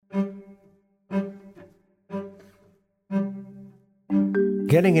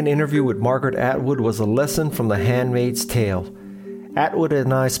Getting an interview with Margaret Atwood was a lesson from The Handmaid's Tale. Atwood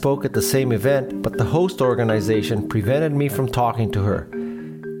and I spoke at the same event, but the host organization prevented me from talking to her,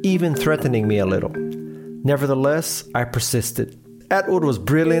 even threatening me a little. Nevertheless, I persisted. Atwood was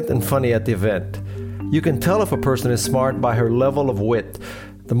brilliant and funny at the event. You can tell if a person is smart by her level of wit.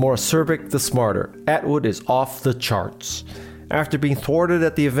 The more acerbic, the smarter. Atwood is off the charts. After being thwarted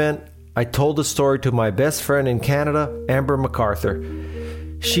at the event, I told the story to my best friend in Canada, Amber MacArthur.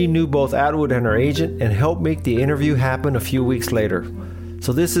 She knew both Atwood and her agent and helped make the interview happen a few weeks later.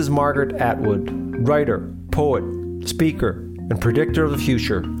 So this is Margaret Atwood, writer, poet, speaker, and predictor of the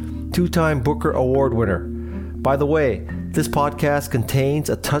future, two-time Booker Award winner. By the way, this podcast contains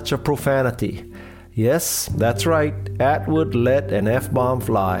a touch of profanity. Yes, that's right, Atwood let an F-bomb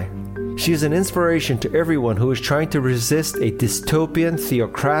fly. She is an inspiration to everyone who is trying to resist a dystopian,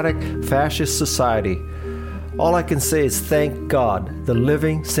 theocratic, fascist society. All I can say is thank God, the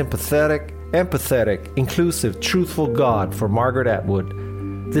living, sympathetic, empathetic, inclusive, truthful God for Margaret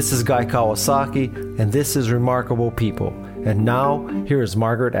Atwood. This is Guy Kawasaki, and this is Remarkable People. And now, here is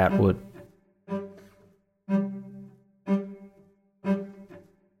Margaret Atwood.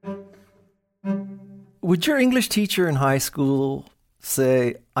 Would your English teacher in high school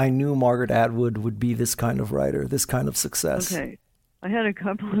say, I knew Margaret Atwood would be this kind of writer, this kind of success? Okay. I had a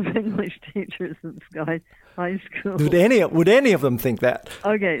couple of English teachers in high school. Would any of them think that?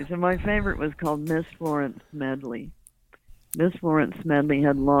 Okay, so my favorite was called Miss Florence Smedley. Miss Florence Smedley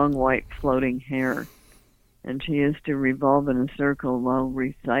had long white floating hair, and she used to revolve in a circle while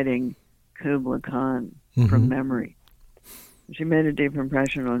reciting Kubla Khan from memory. She made a deep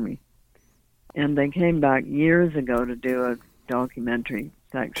impression on me. And they came back years ago to do a documentary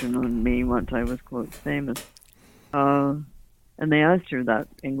section on me once I was, quote, famous. And they asked her that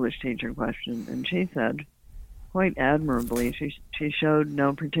English teacher question, and she said, quite admirably, she showed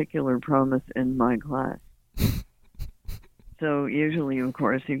no particular promise in my class. So usually, of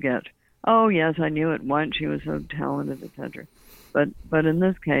course, you get, oh, yes, I knew it once, she was so talented, etc. But in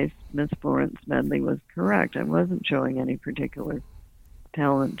this case, Miss Florence Smedley was correct. I wasn't showing any particular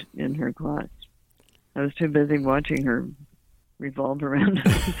talent in her class. I was too busy watching her revolve around in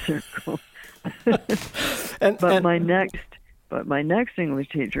a circle. But my next English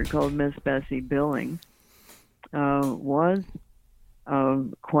teacher, called Miss Bessie Billings, was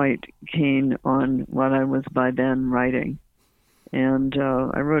quite keen on what I was by then writing. And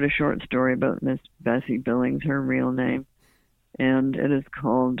I wrote a short story about Miss Bessie Billings, her real name, and it is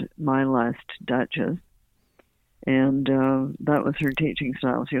called My Last Duchess. And that was her teaching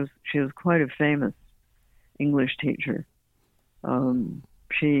style. She was quite a famous English teacher.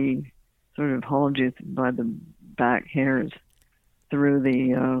 She sort of hauled you by the back hairs through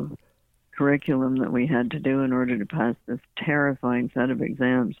the curriculum that we had to do in order to pass this terrifying set of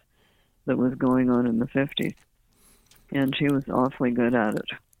exams that was going on in the 50s. And she was awfully good at it.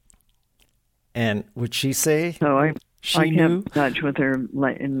 And would she say so I knew? kept in touch with her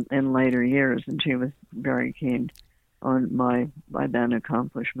in later years, and she was very keen on my by then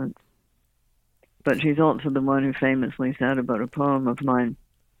accomplishments. But she's also the one who famously said about a poem of mine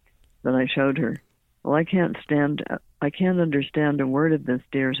that I showed her, well, I can't understand a word of this,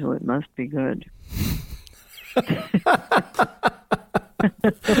 dear, so it must be good.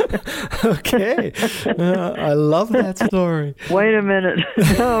 Okay. I love that story. Wait a minute.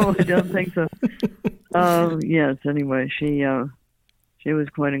 No, I don't think so. Yes, anyway, she was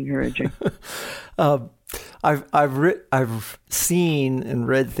quite encouraging. I've seen and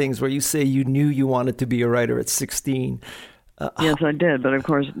read things where you say you knew you wanted to be a writer at 16. Yes, I did, but of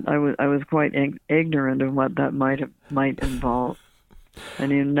course I was quite ignorant of what that might involve. I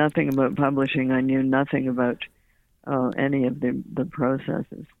knew nothing about publishing. I knew nothing about any of the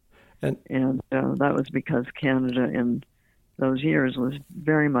processes, and that was because Canada in those years was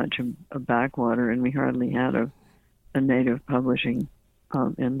very much a backwater, and we hardly had a native publishing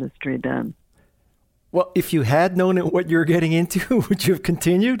industry then. Well, if you had known what you were getting into, would you have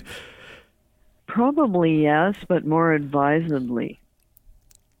continued? Probably yes, but more advisedly.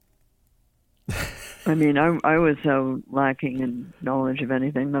 I mean, I was so lacking in knowledge of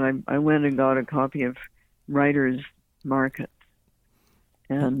anything that I went and got a copy of Writers' Markets.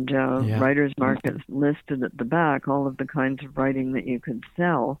 And Writers' Markets listed at the back all of the kinds of writing that you could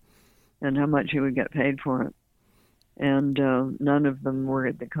sell and how much you would get paid for it. And none of them were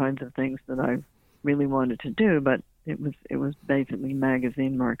the kinds of things that I really wanted to do, but it was basically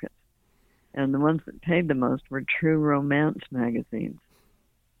magazine markets. And the ones that paid the most were true romance magazines.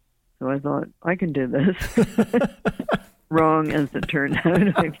 So I thought, I can do this. Wrong, as it turned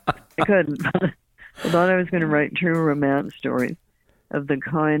out. I couldn't. I thought I was going to write true romance stories. of the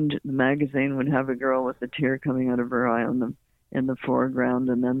kind the magazine would have a girl with a tear coming out of her eye in the foreground,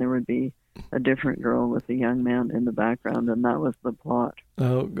 and then there would be a different girl with a young man in the background, and that was the plot.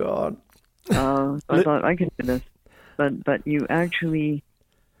 Oh, God. I thought, I could do this. But you actually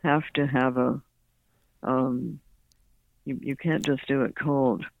have to have you can't just do it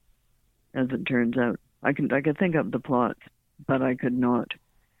cold, as it turns out. I could think up the plots, but I could not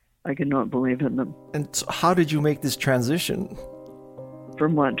believe in them. And so how did you make this transition?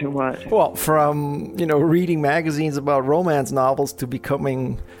 From what to what? Well, from, reading magazines about romance novels to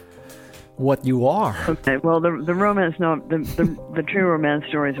becoming what you are. Okay, well, the romance the true romance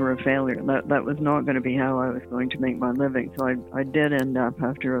stories were a failure. That was not going to be how I was going to make my living. So I did end up,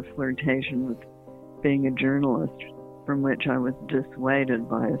 after a flirtation with being a journalist, from which I was dissuaded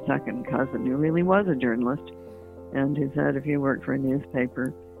by a second cousin who really was a journalist, and who said, if you work for a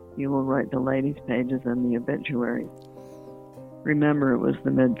newspaper, you will write the ladies' pages and the obituaries. Remember, it was the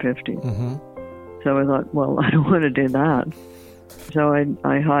mid-'50s. Mm-hmm. So I thought, well, I don't want to do that. So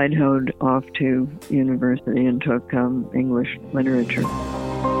I hide-hoed off to university and took English literature.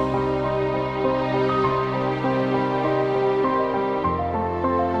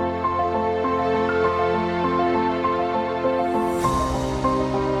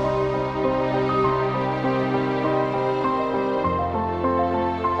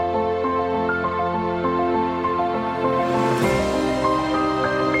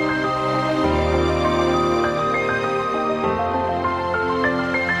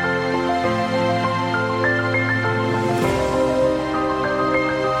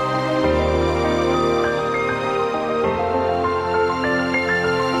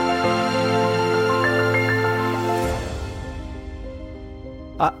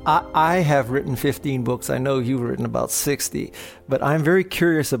 I have written 15 books. I know you've written about 60, but I'm very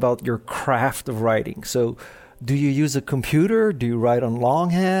curious about your craft of writing. So do you use a computer? Do you write on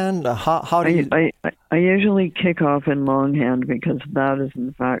longhand? How do you... I usually kick off in longhand because that is,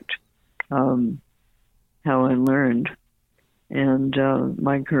 in fact, how I learned. And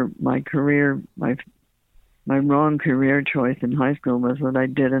my wrong career choice in high school was that I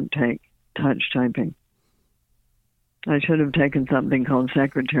didn't take touch typing. I should have taken something called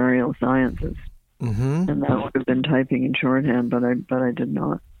secretarial sciences, mm-hmm. and that would have been typing in shorthand, but I did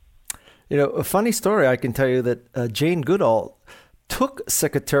not. A funny story I can tell you that Jane Goodall took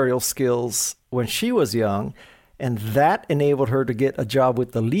secretarial skills when she was young, and that enabled her to get a job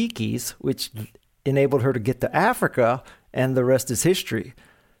with the Leakeys, which enabled her to get to Africa, and the rest is history.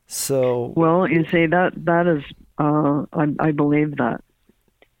 So, well, you see, that is, I believe that,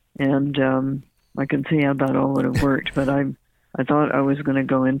 and I can see how that all would have worked, but I thought I was going to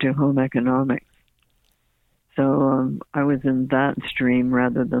go into home economics. So I was in that stream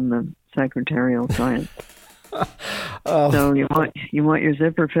rather than the secretarial science. So you want your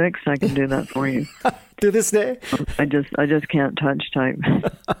zipper fixed? I can do that for you. To this day? I just can't touch type.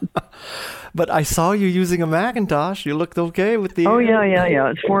 But I saw you using a Macintosh. You looked okay with the... Oh, yeah.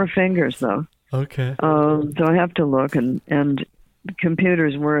 It's 4 fingers, though. Okay. So I have to look, and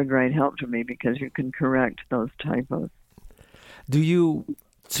computers were a great help to me because you can correct those typos. Do you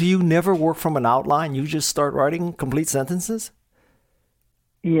never work from an outline? You just start writing complete sentences?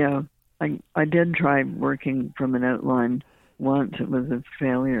 Yeah, I did try working from an outline once. It was a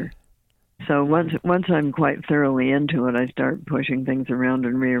failure. So once I'm quite thoroughly into it, I start pushing things around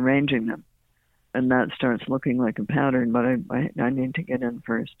and rearranging them, and that starts looking like a pattern. But I need to get in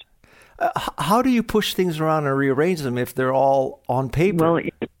first. How do you push things around and rearrange them if they're all on paper? Well,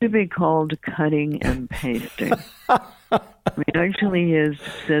 it used to be called cutting and pasting. We actually used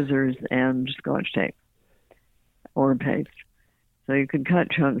scissors and Scotch tape or paste. So you could cut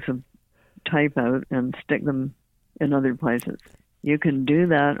chunks of type out and stick them in other places. You can do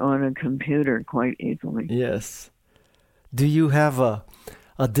that on a computer quite easily. Yes. Do you have a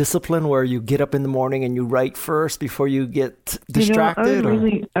discipline where you get up in the morning and you write first before you get distracted?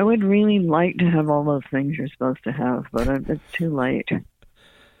 I would really like to have all those things you're supposed to have, but it's too late.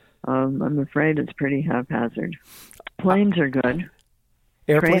 I'm afraid it's pretty haphazard. Planes are good.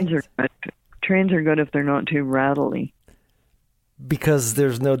 Airplanes? Trains are good. Trains are good if they're not too rattly. Because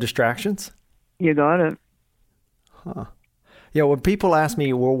there's no distractions? You got it. Huh. Yeah, when people ask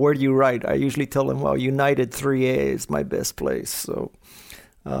me, well, where do you write? I usually tell them, well, United 3A is my best place. So,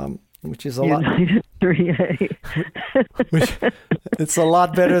 which is a lot. United 3A. It's a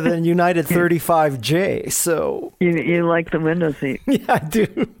lot better than United 35J. So you like the window seat? Yeah, I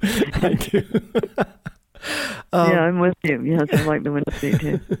do. Yeah, I'm with you. Yes, I like the window seat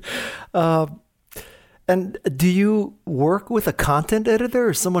too. And do you work with a content editor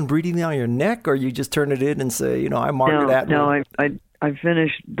or someone breathing down your neck, or you just turn it in and say, I'm Margaret Atwood? No, I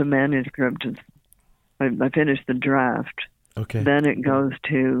finished the manuscript. I finished the draft. Okay. Then it goes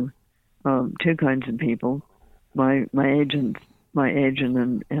to two kinds of people: my agent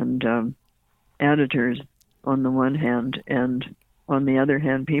and editors on the one hand, and on the other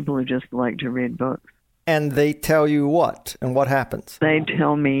hand, people who just like to read books. And they tell you what, and what happens? They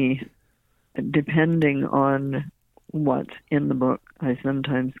tell me, depending on what's in the book, I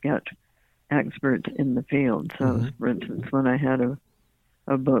sometimes get experts in the field. So, for instance, when I had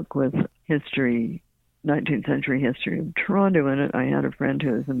a book with 19th century history of Toronto in it, I had a friend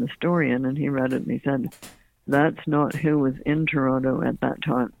who was an historian, and he read it and he said, that's not who was in Toronto at that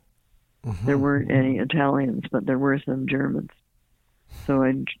time. There weren't any Italians, but there were some Germans. So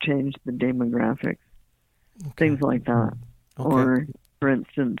I changed the demographics, things like that. Or, for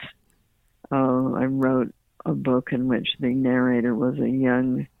instance, I wrote a book in which the narrator was a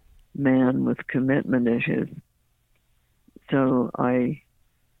young man with commitment issues. So I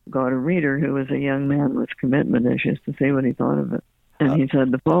got a reader who was a young man with commitment issues to see what he thought of it. And he said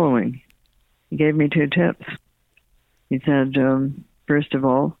the following. He gave me 2 tips. He said, first of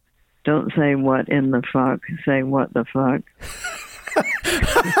all, don't say what in the fuck, say what the fuck.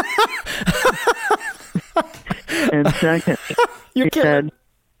 And second, he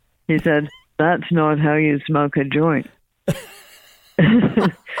said, that's not how you smoke a joint.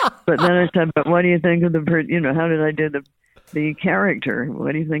 But then I said, but what do you think of how did I do the character?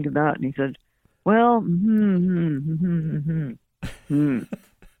 What do you think of that? And he said, well, And then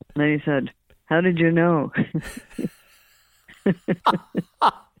he said, how did you know?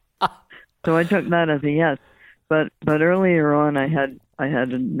 So I took that as a yes. But earlier on, I had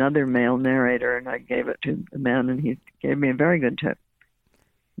another male narrator, and I gave it to the man, and he gave me a very good tip,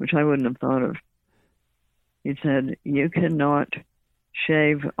 which I wouldn't have thought of. He said, you cannot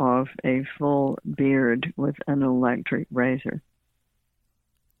shave off a full beard with an electric razor.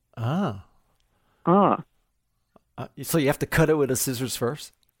 So you have to cut it with the scissors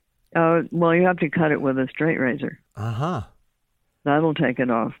first? Well, you have to cut it with a straight razor. That'll take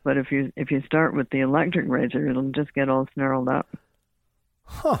it off. But if you start with the electric razor, it'll just get all snarled up.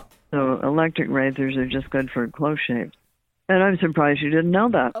 So electric razors are just good for close shaves. And I'm surprised you didn't know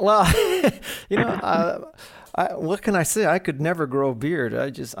that. Well, what can I say? I could never grow a beard. I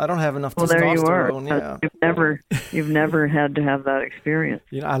don't have enough testosterone. There you are. Yeah. You've never had to have that experience.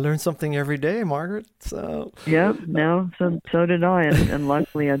 I learn something every day, Margaret. So yeah, so did I, and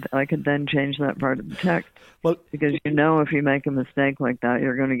luckily I could then change that part of the text. Well, because if you make a mistake like that,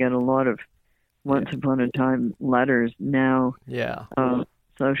 you're going to get a lot of once upon a time letters. Now,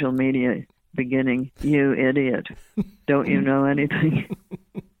 social media beginning, you idiot, don't you know anything?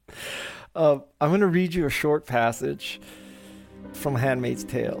 I'm going to read you a short passage from Handmaid's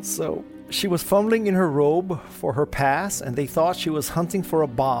Tale. So, she was fumbling in her robe for her pass, and they thought she was hunting for a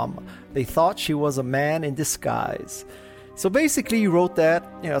bomb. They thought she was a man in disguise. So basically, you wrote that,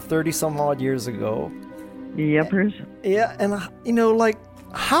 30 some odd years ago. Yepers. Yeah, and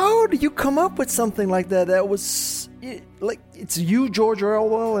how do you come up with something like that? That was it's you, George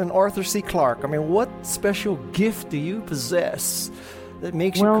Orwell, and Arthur C. Clarke. I mean, what special gift do you possess that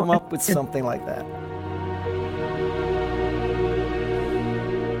makes you come up with something like that?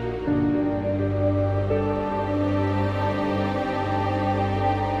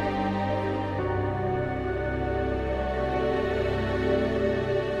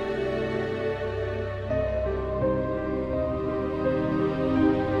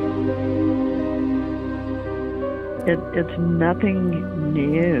 It's nothing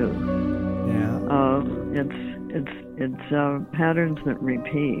new. Yeah. It's patterns that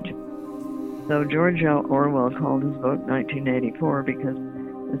repeat. So George Orwell called his book 1984 because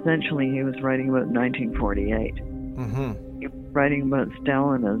essentially he was writing about 1948. He was writing about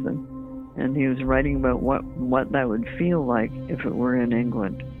Stalinism, and he was writing about what that would feel like if it were in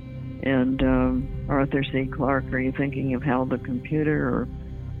England. And Arthur C. Clarke, are you thinking of Hal the Computer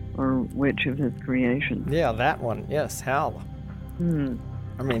or which of his creations? Yeah, that one. Yes, Hal.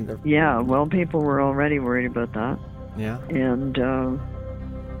 I mean, well, people were already worried about that. Yeah. And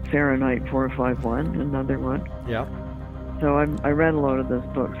Fahrenheit 451, another one. Yeah. So I read a lot of those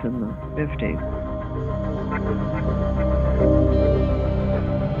books in the 50s.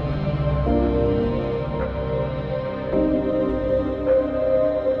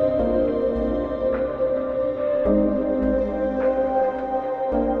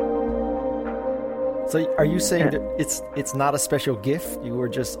 So are you saying that it's not a special gift? You were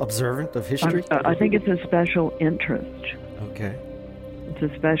just observant of history? I think it's a special interest. Okay. It's a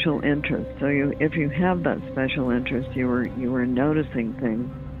special interest. So if you have that special interest, you were noticing things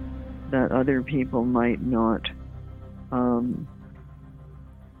that other people might not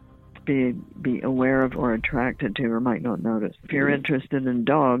be aware of or attracted to or might not notice. If you're interested in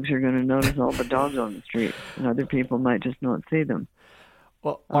dogs, you're going to notice all the dogs on the street, and other people might just not see them.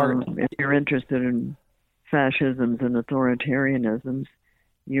 Well, if you're interested in fascisms and authoritarianisms,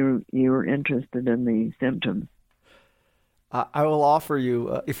 you're interested in the symptoms. I will offer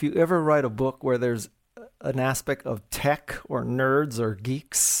you, if you ever write a book where there's an aspect of tech or nerds or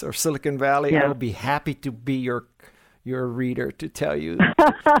geeks or Silicon Valley, I will be happy to be your reader to tell you.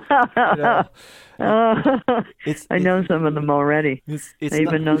 I know some of them already. I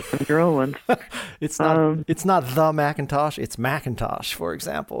even know some girl ones. It's not the Macintosh. It's Macintosh, for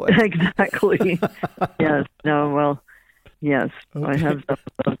example. Exactly. Yes. No. Well. Yes. Okay.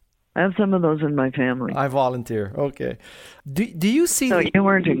 I have some of those in my family. I volunteer. Okay. Do you see? So you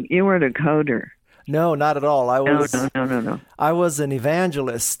weren't a coder. No, not at all. No. I was an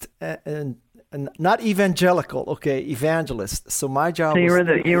evangelist and not evangelical. Okay, evangelist. So my job. So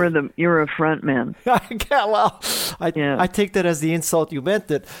you were a front man. I take that as the insult you meant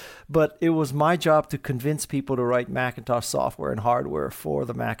it, but it was my job to convince people to write Macintosh software and hardware for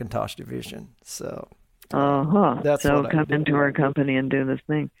the Macintosh division. So. That's so come into our company and do this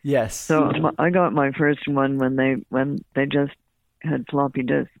thing. Yes. So I got my first one when they just had floppy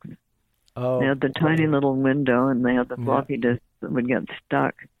disks. Oh. They had the tiny little window, and they had the floppy disks that would get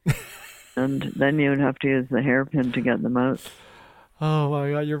stuck, and then you would have to use the hairpin to get them out. Oh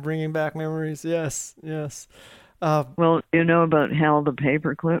my God! You're bringing back memories. Yes. Well, you know about Hal the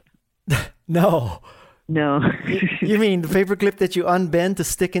paperclip? No. No. You mean the paperclip that you unbend to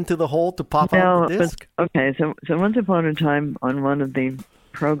stick into the hole to pop out the disc? Okay, so once upon a time on one of the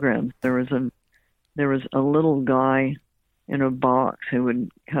programs, there was a little guy in a box who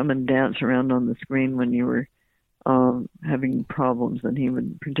would come and dance around on the screen when you were having problems, and he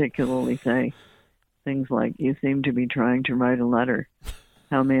would particularly say things like, "You seem to be trying to write a letter.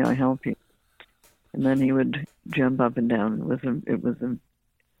 How may I help you?" And then he would jump up and down. It was a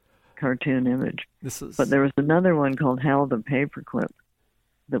cartoon image. But there was another one called Hal the Paperclip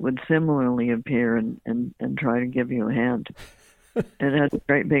that would similarly appear and try to give you a hand. And it had a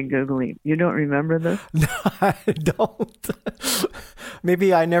great big googly. You don't remember this? No, I don't.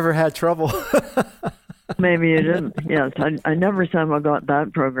 Maybe I never had trouble. Maybe you didn't. Yes, I never somehow got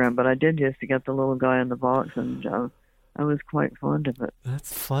that program, but I did used to get the little guy in the box, and I was quite fond of it.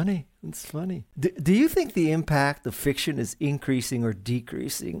 That's funny. Do you think the impact of fiction is increasing or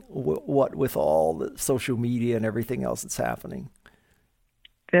decreasing? What with all the social media and everything else that's happening?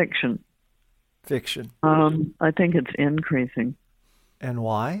 Fiction. I think it's increasing. And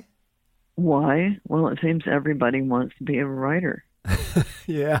why? Why? Well, it seems everybody wants to be a writer.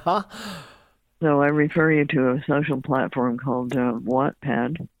 Yeah. So I refer you to a social platform called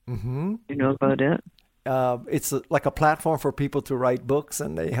Wattpad. Mm-hmm. You know about it? It's like a platform for people to write books,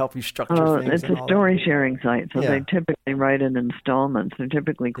 and they help you structure things. It's a story sharing site, so they typically write in installments. They're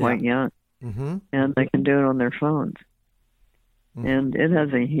typically quite young, and they can do it on their phones. And it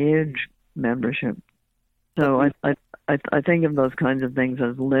has a huge membership. So I think of those kinds of things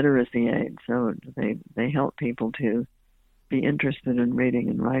as literacy aids. So they help people to be interested in reading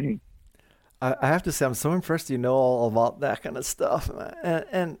and writing. I have to say, I'm so impressed you know all about that kind of stuff,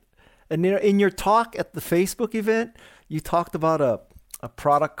 and in your talk at the Facebook event, you talked about a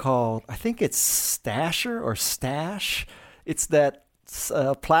product called, I think it's Stasher or Stash. It's that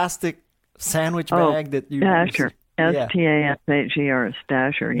plastic sandwich bag that you Stasher. Stasher,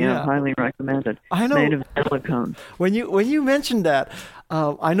 Stasher. Yeah, highly recommended. I know. Made of silicone. When you mentioned that,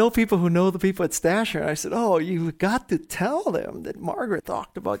 I know people who know the people at Stasher. And I said, "Oh, you got to tell them that Margaret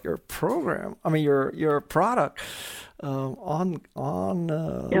talked about your program. I mean, your product on."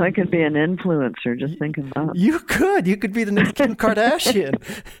 I could be an influencer. Just think about it. You could be the next Kim Kardashian.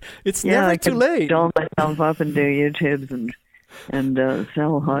 It's never too late. Doll myself up and do YouTubes and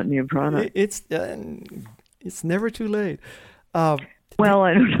sell hot new products. It's never too late. Well,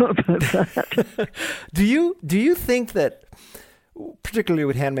 I don't know about that. Do you think that, particularly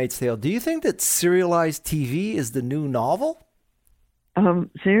with Handmaid's Tale, do you think that serialized TV is the new novel?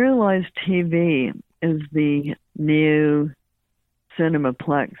 Serialized TV is the new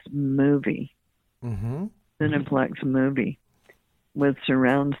Cinemaplex movie. Mm-hmm. Cineplex movie with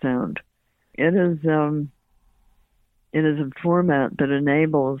surround sound. It is a format that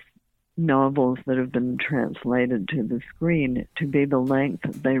enables novels that have been translated to the screen to be the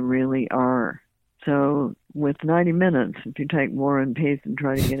length they really are. So with 90 minutes, if you take War and Peace and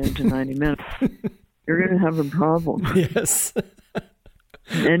try to get into 90 minutes, you're going to have a problem. Yes.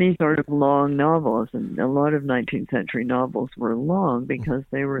 Any sort of long novels, and a lot of 19th century novels were long because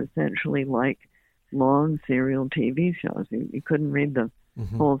they were essentially like long serial TV shows. You couldn't read the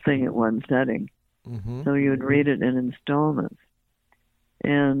whole thing at one setting. Mm-hmm. So you would read it in installments.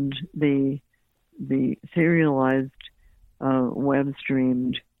 And the serialized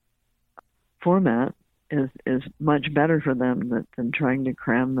web-streamed format is much better for them than trying to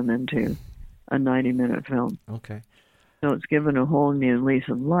cram them into a 90-minute film. Okay. So it's given a whole new lease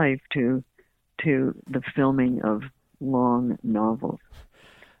of life to the filming of long novels.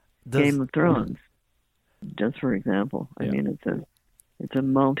 Game of Thrones, just for example. I mean, it's a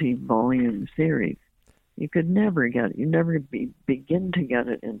multi-volume series. You could never begin to get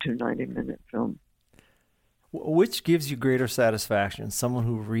it into 90-minute film. Which gives you greater satisfaction? Someone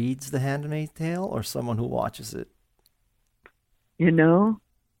who reads The Handmaid's Tale or someone who watches it?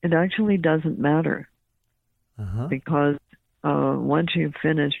 It actually doesn't matter. Uh-huh. Because once you've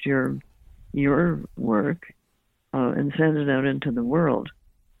finished your work and send it out into the world,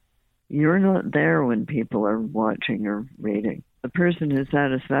 you're not there when people are watching or reading. The person whose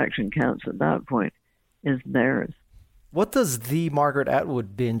satisfaction counts at that point is theirs. What does the Margaret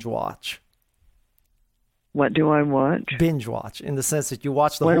Atwood binge watch? What do I watch? Binge watch, in the sense that you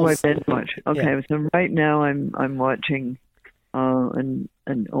watch the whole... What do I binge watch? Okay, So right now I'm watching an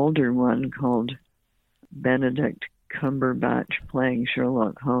older one called Benedict Cumberbatch playing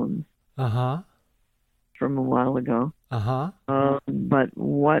Sherlock Holmes. Uh-huh. From a while ago. Uh-huh. But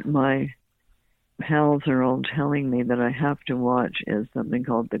what my pals are all telling me that I have to watch is something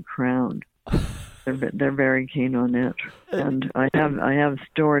called The Crown. They're very keen on it, and I have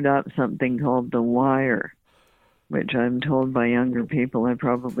stored up something called The Wire, which I'm told by younger people I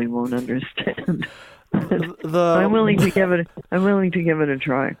probably won't understand. I'm willing to give it a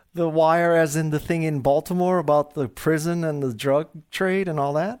try. The Wire, as in the thing in Baltimore about the prison and the drug trade and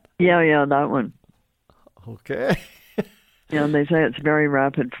all that? Yeah, that one. Okay. Yeah, and they say it's very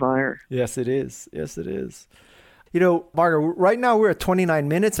rapid fire. Yes, it is. Margaret, right now we're at 29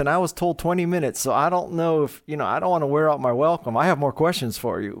 minutes, and I was told 20 minutes, so I don't know if, I don't want to wear out my welcome. I have more questions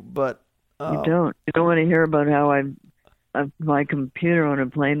for you, but... You don't want to hear about how I my computer on a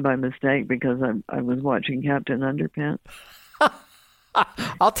plane by mistake because I was watching Captain Underpants.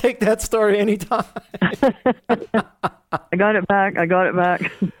 I'll take that story anytime. I got it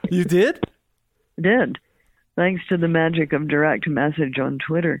back. You did? I did. Thanks to the magic of direct message on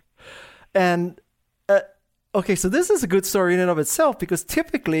Twitter. And, okay, so this is a good story in and of itself because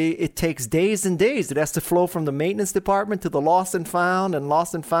typically it takes days and days. It has to flow from the maintenance department to the Lost and Found, and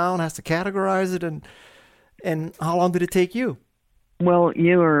Lost and Found has to categorize it. And how long did it take you? Well,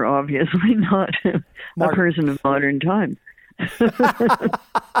 you are obviously not a person of modern times.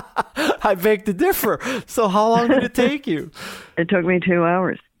 I beg to differ. So how long did it take you? It took me 2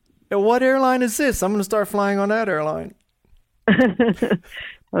 hours. And what airline is this? I'm going to start flying on that airline.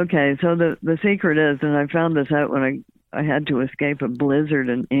 Okay, so the secret is, and I found this out when I had to escape a blizzard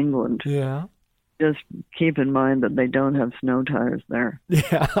in England. Yeah. Just keep in mind that they don't have snow tires there.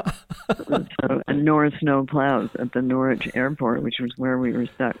 Yeah. And nor snow plows at the Norwich airport, which was where we were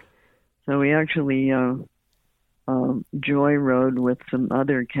stuck. So we actually joyrode with some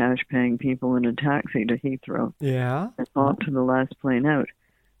other cash-paying people in a taxi to Heathrow. Yeah. And off to the last plane out.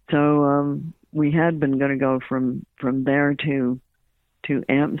 So we had been going to go from there to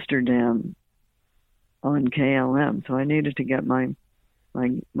Amsterdam on KLM. So I needed to get my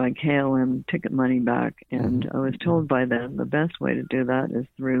KLM ticket money back, and I was told by them the best way to do that is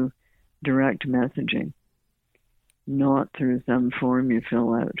through direct messaging, not through some form you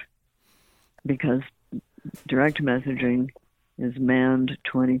fill out, because direct messaging is manned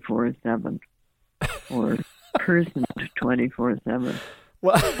 24/7 or personed 24/7.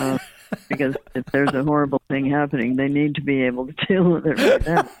 Well, because if there's a horrible thing happening, they need to be able to deal with it right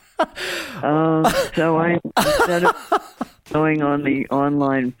now. So I, instead of going on the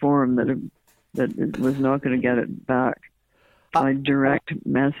online form that was not going to get it back, I direct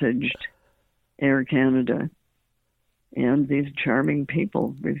messaged Air Canada, and these charming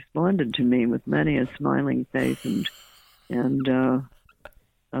people responded to me with many a smiling face and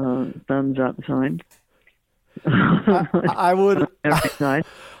thumbs up signs. I would. Every side.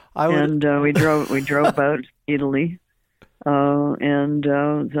 And we drove out Italy, and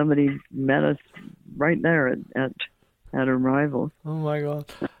somebody met us right there at arrival. Oh my God!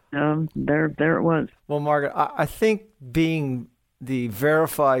 There it was. Well, Margaret, I think being the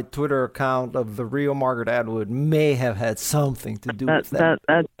verified Twitter account of the real Margaret Atwood may have had something to do with that.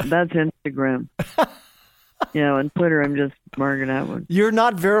 That's Instagram. Yeah, on Twitter I'm just Margaret Atwood. You're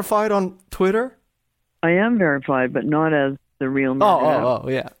not verified on Twitter? I am verified, but not as the real Margaret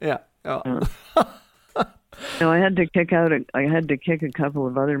Atwood. Yeah. Oh. No, I had to kick a couple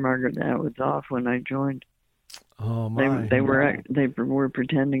of other Margaret Atwoods off when I joined. Oh my! They were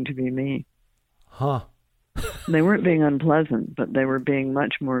pretending to be me. Huh? They weren't being unpleasant, but they were being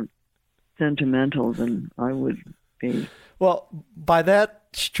much more sentimental than I would be. Well, by that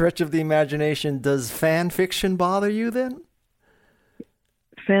stretch of the imagination, does fan fiction bother you then?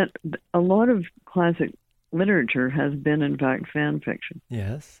 A lot of classic literature has been, in fact, fan fiction.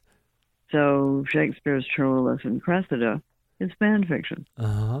 Yes. So Shakespeare's Troilus and Cressida is fan fiction.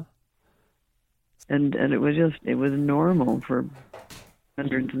 Uh-huh. And it was normal for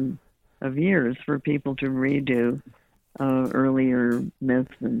hundreds of years for people to redo earlier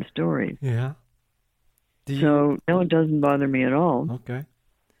myths and stories. Yeah. So no, it doesn't bother me at all. Okay.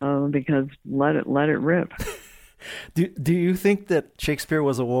 Because let it rip. Do you think that Shakespeare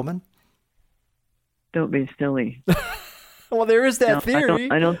was a woman? Don't be silly. Well, there is that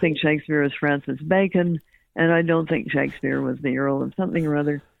theory. I don't think Shakespeare was Francis Bacon, and I don't think Shakespeare was the Earl of something or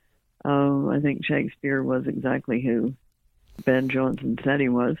other. I think Shakespeare was exactly who Ben Jonson said he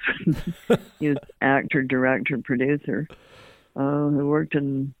was. He was actor, director, producer, who worked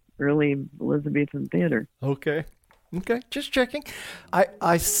in early Elizabethan theater. Okay, just checking.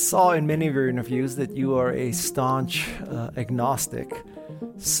 I saw in many of your interviews that you are a staunch agnostic.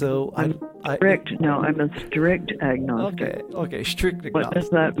 So I'm a strict agnostic. Okay, strict agnostic. What does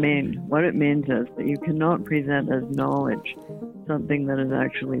that mean? What it means is that you cannot present as knowledge something that is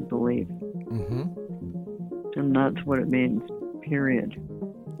actually belief. Mm-hmm. And that's what it means, period.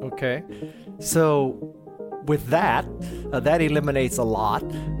 Okay. So with that eliminates a lot.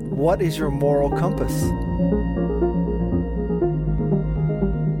 What is your moral compass?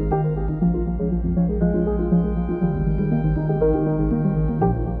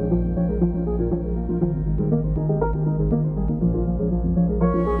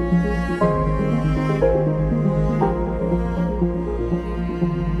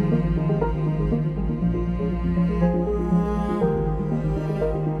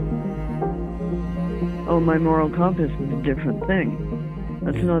 My moral compass is a different thing.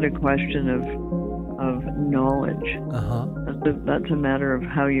 That's not a question of knowledge. Uh-huh. That's a matter of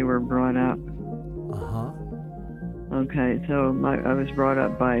how you were brought up. Uh-huh. Okay, so I was brought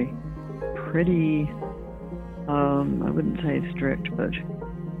up by pretty, I wouldn't say strict, but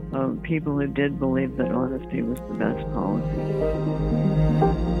people who did believe that honesty was the best policy.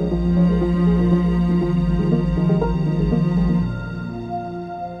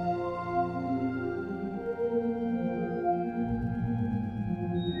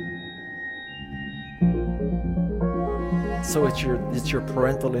 So it's your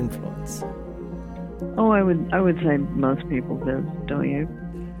parental influence. Oh, I would say most people do, don't you?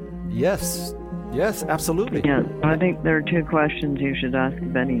 Yes, absolutely. Yeah, I think there are two questions you should ask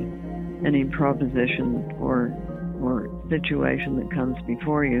of any proposition or situation that comes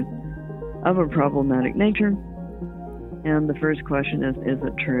before you of a problematic nature. And the first question is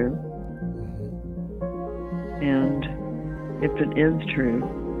it true? And if it is true,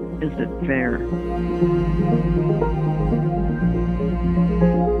 is it fair?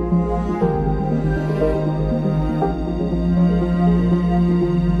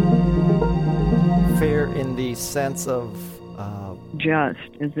 Fair in the sense of just.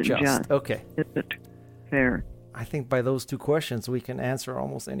 Is it just? Okay. Is it fair? I think by those two questions we can answer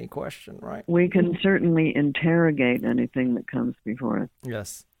almost any question, right? We can certainly interrogate anything that comes before us.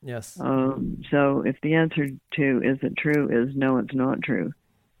 Yes. So if the answer to is it true is no, it's not true,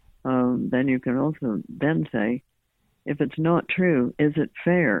 then you can also then say, if it's not true, is it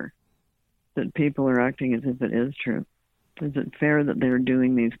fair that people are acting as if it is true? Is it fair that they're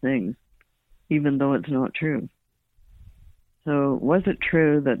doing these things, even though it's not true? So was it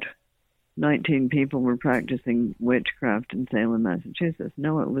true that 19 people were practicing witchcraft in Salem, Massachusetts?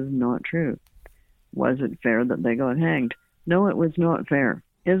 No, it was not true. Was it fair that they got hanged? No, it was not fair.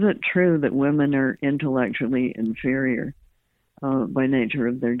 Is it true that women are intellectually inferior by nature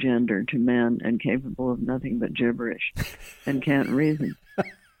of their gender to men and capable of nothing but gibberish and can't reason?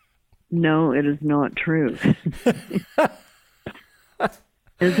 No, it is not true.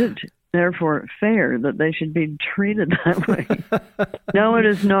 Is it therefore fair that they should be treated that way? No, it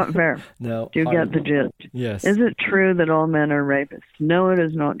is not fair. No. Do you get the gist? Yes. Is it true that all men are rapists? No, it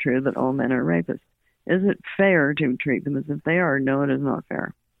is not true that all men are rapists. Is it fair to treat them as if they are? No, it is not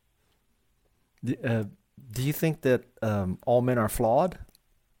fair. Do you think that all men are flawed?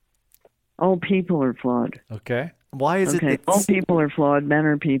 All people are flawed. Okay. Why is it that all people are flawed, men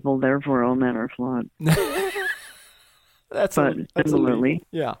are people, therefore all men are flawed. That's similarly,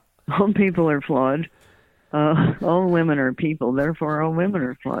 yeah. All people are flawed. All women are people, therefore all women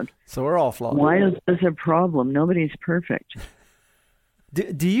are flawed. So we're all flawed. Why is this a problem? Nobody's perfect.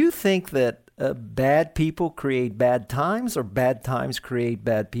 Do you think that bad people create bad times or bad times create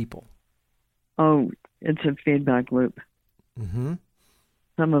bad people? Oh, it's a feedback loop. Mm-hmm.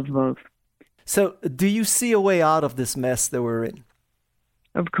 Some of both. So do you see a way out of this mess that we're in?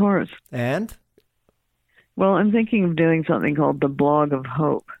 Of course. And? Well, I'm thinking of doing something called the Blog of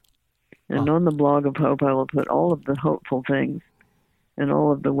Hope. And on the Blog of Hope, I will put all of the hopeful things and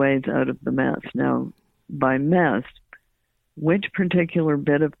all of the ways out of the mess. Now, by mess, which particular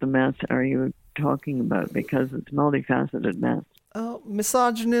bit of the mess are you talking about? Because it's multifaceted mess.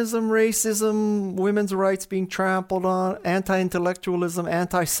 Misogynism, racism, women's rights being trampled on, anti-intellectualism,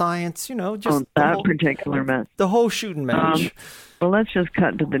 anti-science, just that particular mess. The whole shooting match. Well, let's just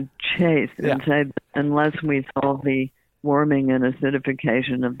cut to the chase and say that unless we solve the warming and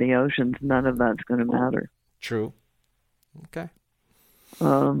acidification of the oceans, none of that's going to matter. True. Okay.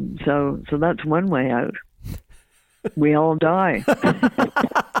 So that's one way out. We all die.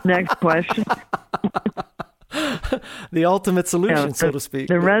 Next question. The ultimate solution, so to speak.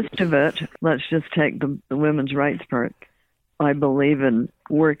 The rest of it, let's just take the women's rights part. I believe in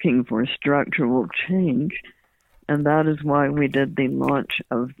working for structural change, and that is why we did the launch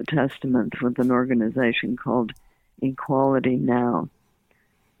of the Testaments with an organization called Equality Now.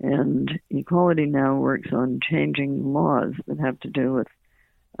 And Equality Now works on changing laws that have to do with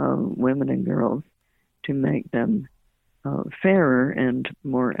women and girls to make them fairer and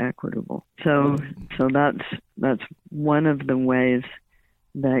more equitable. So that's one of the ways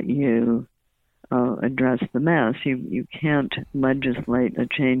that you address the mess. You can't legislate a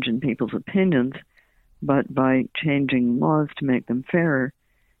change in people's opinions, but by changing laws to make them fairer,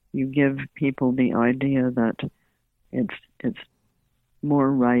 you give people the idea that it's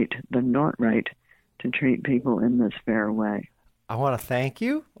more right than not right to treat people in this fair way. I want to thank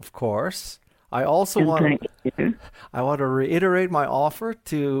you, of course. I also want to reiterate my offer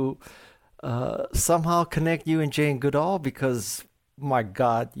to somehow connect you and Jane Goodall, because, my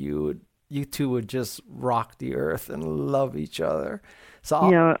God, you two would just rock the earth and love each other.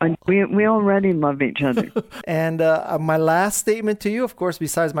 So we already love each other. And my last statement to you, of course,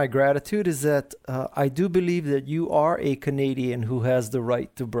 besides my gratitude, is that I do believe that you are a Canadian who has the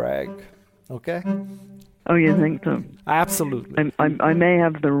right to brag. Okay? Oh, you think so? Absolutely. I may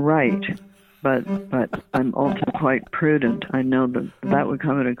have the right, but I'm also quite prudent. I know that would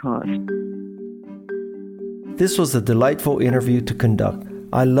come at a cost. This was a delightful interview to conduct.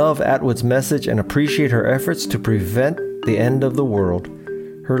 I love Atwood's message and appreciate her efforts to prevent the end of the world.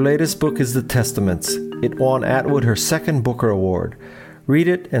 Her latest book is The Testaments. It won Atwood her second Booker Award. Read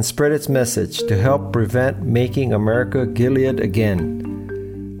it and spread its message to help prevent making America Gilead again.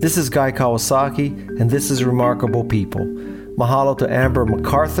 This is Guy Kawasaki, and this is Remarkable People. Mahalo to Amber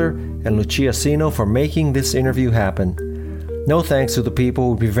MacArthur and Lucia Sino for making this interview happen. No thanks to the people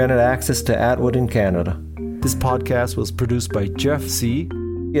who prevented access to Atwood in Canada. This podcast was produced by Jeff C.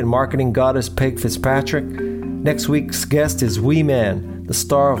 and marketing goddess Peg Fitzpatrick. Next week's guest is Wee Man, the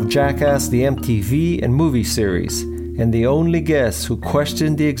star of Jackass, the MTV and movie series, and the only guest who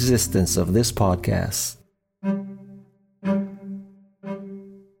questioned the existence of this podcast.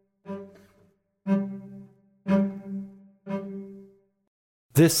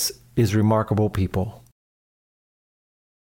 This is Remarkable People.